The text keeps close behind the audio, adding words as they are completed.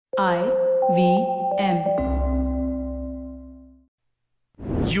IVM.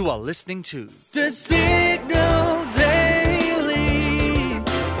 You are listening to The Signal Daily.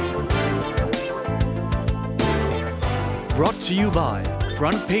 Brought to you by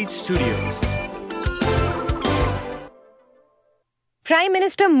Front Page Studios. Prime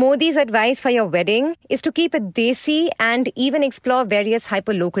Minister Modi's advice for your wedding is to keep it desi and even explore various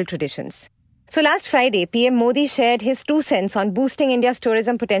hyper-local traditions. So last Friday, PM Modi shared his 2 cents on boosting India's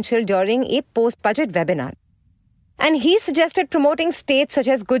tourism potential during a post-budget webinar. And he suggested promoting states such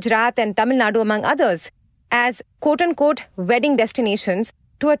as Gujarat and Tamil Nadu, among others, as quote-unquote wedding destinations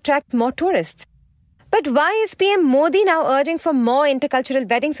to attract more tourists. But why is PM Modi now urging for more intercultural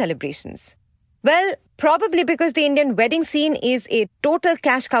wedding celebrations? Well, probably because the Indian wedding scene is a total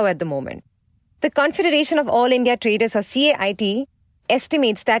cash cow at the moment. The Confederation of All India Traders, or CAIT,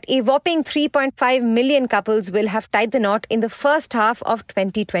 estimates that a whopping 3.5 million couples will have tied the knot in the first half of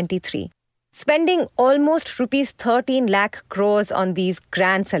 2023, spending almost rupees 13 lakh crores on these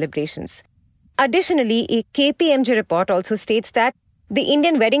grand celebrations. Additionally, a KPMG report also states that the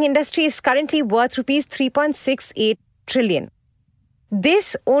Indian wedding industry is currently worth rupees 3.68 trillion.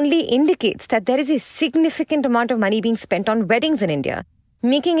 This only indicates that there is a significant amount of money being spent on weddings in India,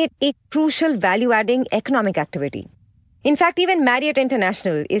 making it a crucial value-adding economic activity. In fact, even Marriott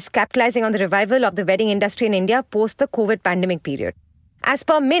International is capitalizing on the revival of the wedding industry in India post the COVID pandemic period. As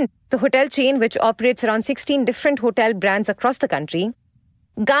per Mint, the hotel chain, which operates around 16 different hotel brands across the country,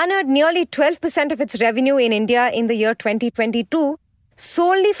 garnered nearly 12% of its revenue in India in the year 2022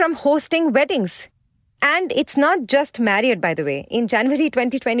 solely from hosting weddings. And it's not just Marriott, by the way. In January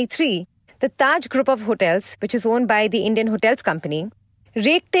 2023, the Taj Group of Hotels, which is owned by the Indian Hotels Company,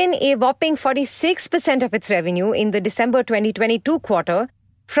 raked in a whopping 46% of its revenue in the December 2022 quarter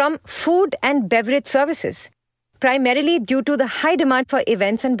from food and beverage services, primarily due to the high demand for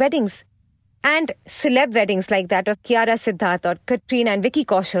events and weddings. And celeb weddings like that of Kiara Siddharth or Katrina and Vicky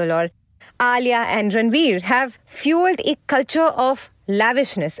Kaushal or Alia and Ranveer have fueled a culture of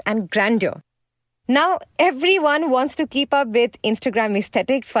lavishness and grandeur. Now, everyone wants to keep up with Instagram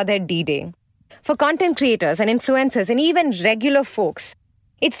aesthetics for their D-Day. For content creators and influencers and even regular folks,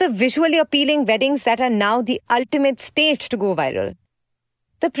 it's the visually appealing weddings that are now the ultimate stage to go viral.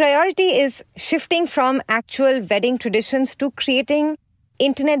 The priority is shifting from actual wedding traditions to creating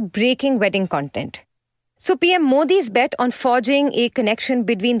internet-breaking wedding content. So PM Modi's bet on forging a connection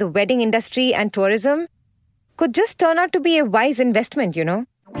between the wedding industry and tourism could just turn out to be a wise investment, you know.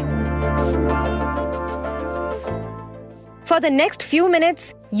 For the next few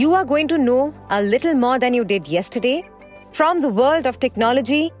minutes, you are going to know a little more than you did yesterday from the world of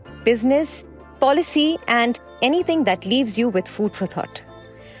technology, business, policy, and anything that leaves you with food for thought.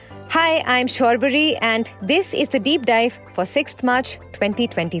 Hi, I'm Shorbari, and this is the Deep Dive for 6th March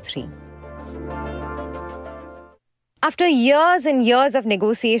 2023. After years and years of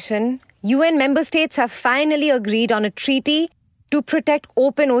negotiation, UN member states have finally agreed on a treaty to protect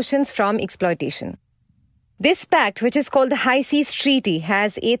open oceans from exploitation. This pact, which is called the High Seas Treaty,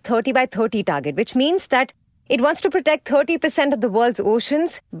 has a 30 by 30 target, which means that it wants to protect 30% of the world's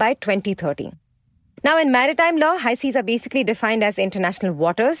oceans by 2030. Now, in maritime law, high seas are basically defined as international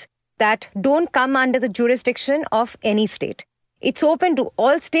waters that don't come under the jurisdiction of any state. It's open to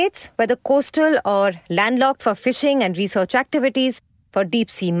all states, whether coastal or landlocked, for fishing and research activities, for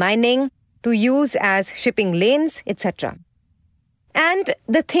deep-sea mining, to use as shipping lanes, etc. And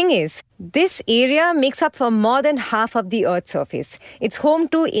the thing is, this area makes up for more than half of the Earth's surface. It's home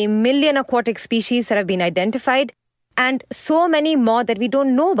to 1 million aquatic species that have been identified and so many more that we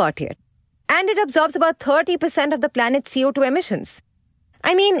don't know about yet. And it absorbs about 30% of the planet's CO2 emissions.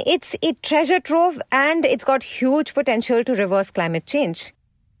 I mean, it's a treasure trove and it's got huge potential to reverse climate change.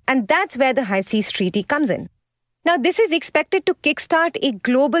 And that's where the High Seas Treaty comes in. Now, this is expected to kickstart a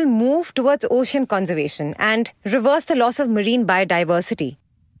global move towards ocean conservation and reverse the loss of marine biodiversity.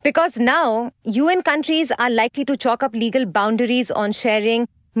 Because now, UN countries are likely to chalk up legal boundaries on sharing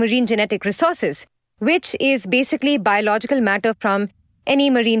marine genetic resources, which is basically biological matter from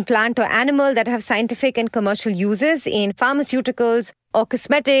any marine plant or animal that have scientific and commercial uses in pharmaceuticals or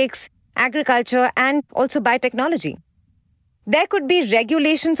cosmetics, agriculture, and also biotechnology. There could be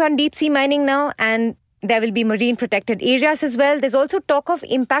regulations on deep-sea mining now, and there will be marine protected areas as well. There's also talk of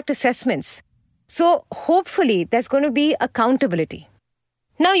impact assessments. So hopefully there's going to be accountability.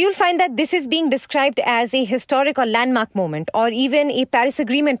 Now you'll find that this is being described as a historic or landmark moment or even a Paris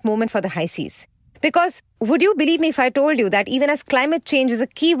Agreement moment for the high seas. Because would you believe me if I told you that even as climate change is a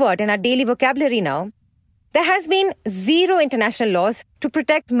key word in our daily vocabulary now, there has been zero international laws to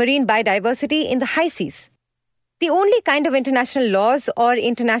protect marine biodiversity in the high seas. The only kind of international laws or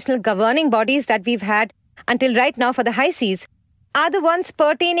international governing bodies that we've had until right now for the high seas are the ones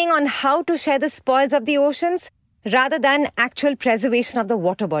pertaining on how to share the spoils of the oceans rather than actual preservation of the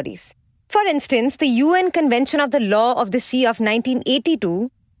water bodies. For instance, the UN Convention of the Law of the Sea of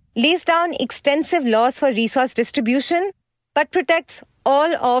 1982 lays down extensive laws for resource distribution but protects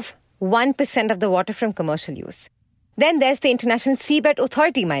all of 1% of the water from commercial use. Then there's the International Seabed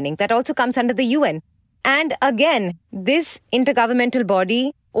Authority mining that also comes under the UN. And again, this intergovernmental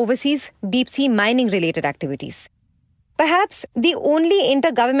body oversees deep-sea mining-related activities. Perhaps the only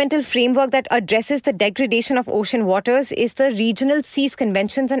intergovernmental framework that addresses the degradation of ocean waters is the Regional Seas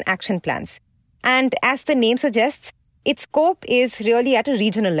Conventions and Action Plans. And as the name suggests, its scope is really at a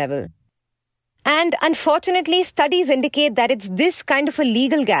regional level. And unfortunately, studies indicate that it's this kind of a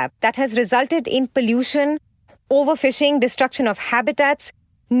legal gap that has resulted in pollution, overfishing, destruction of habitats,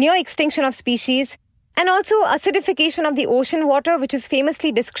 near extinction of species, and also acidification of the ocean water, which is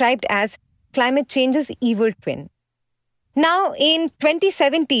famously described as climate change's evil twin. Now, in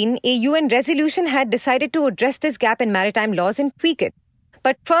 2017, a UN resolution had decided to address this gap in maritime laws and tweak it.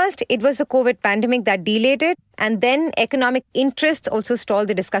 But first, it was the COVID pandemic that delayed it, and then economic interests also stalled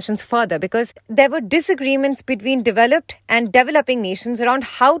the discussions further because there were disagreements between developed and developing nations around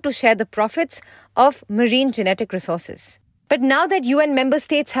how to share the profits of marine genetic resources. But now that UN member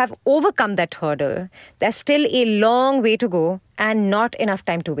states have overcome that hurdle, there's still a long way to go and not enough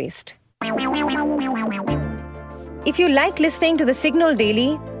time to waste. If you like listening to The Signal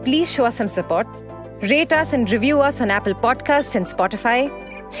Daily, please show us some support. Rate us and review us on Apple Podcasts and Spotify.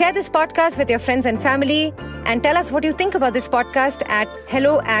 Share this podcast with your friends and family and tell us what you think about this podcast at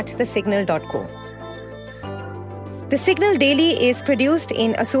hello@thesignal.co. The Signal Daily is produced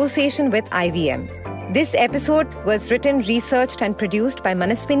in association with IVM. This episode was written, researched and produced by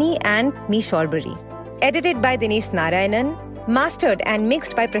Manaswini and me, Shorbari. Edited by Dinesh Narayanan. Mastered and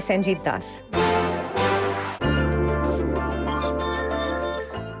mixed by Prasenjit Das.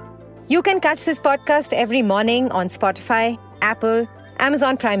 You can catch this podcast every morning on Spotify, Apple,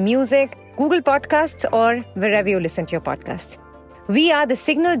 Amazon Prime Music, Google Podcasts, or wherever you listen to your podcasts. We are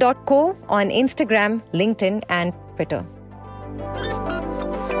thesignal.co on Instagram, LinkedIn, and Twitter.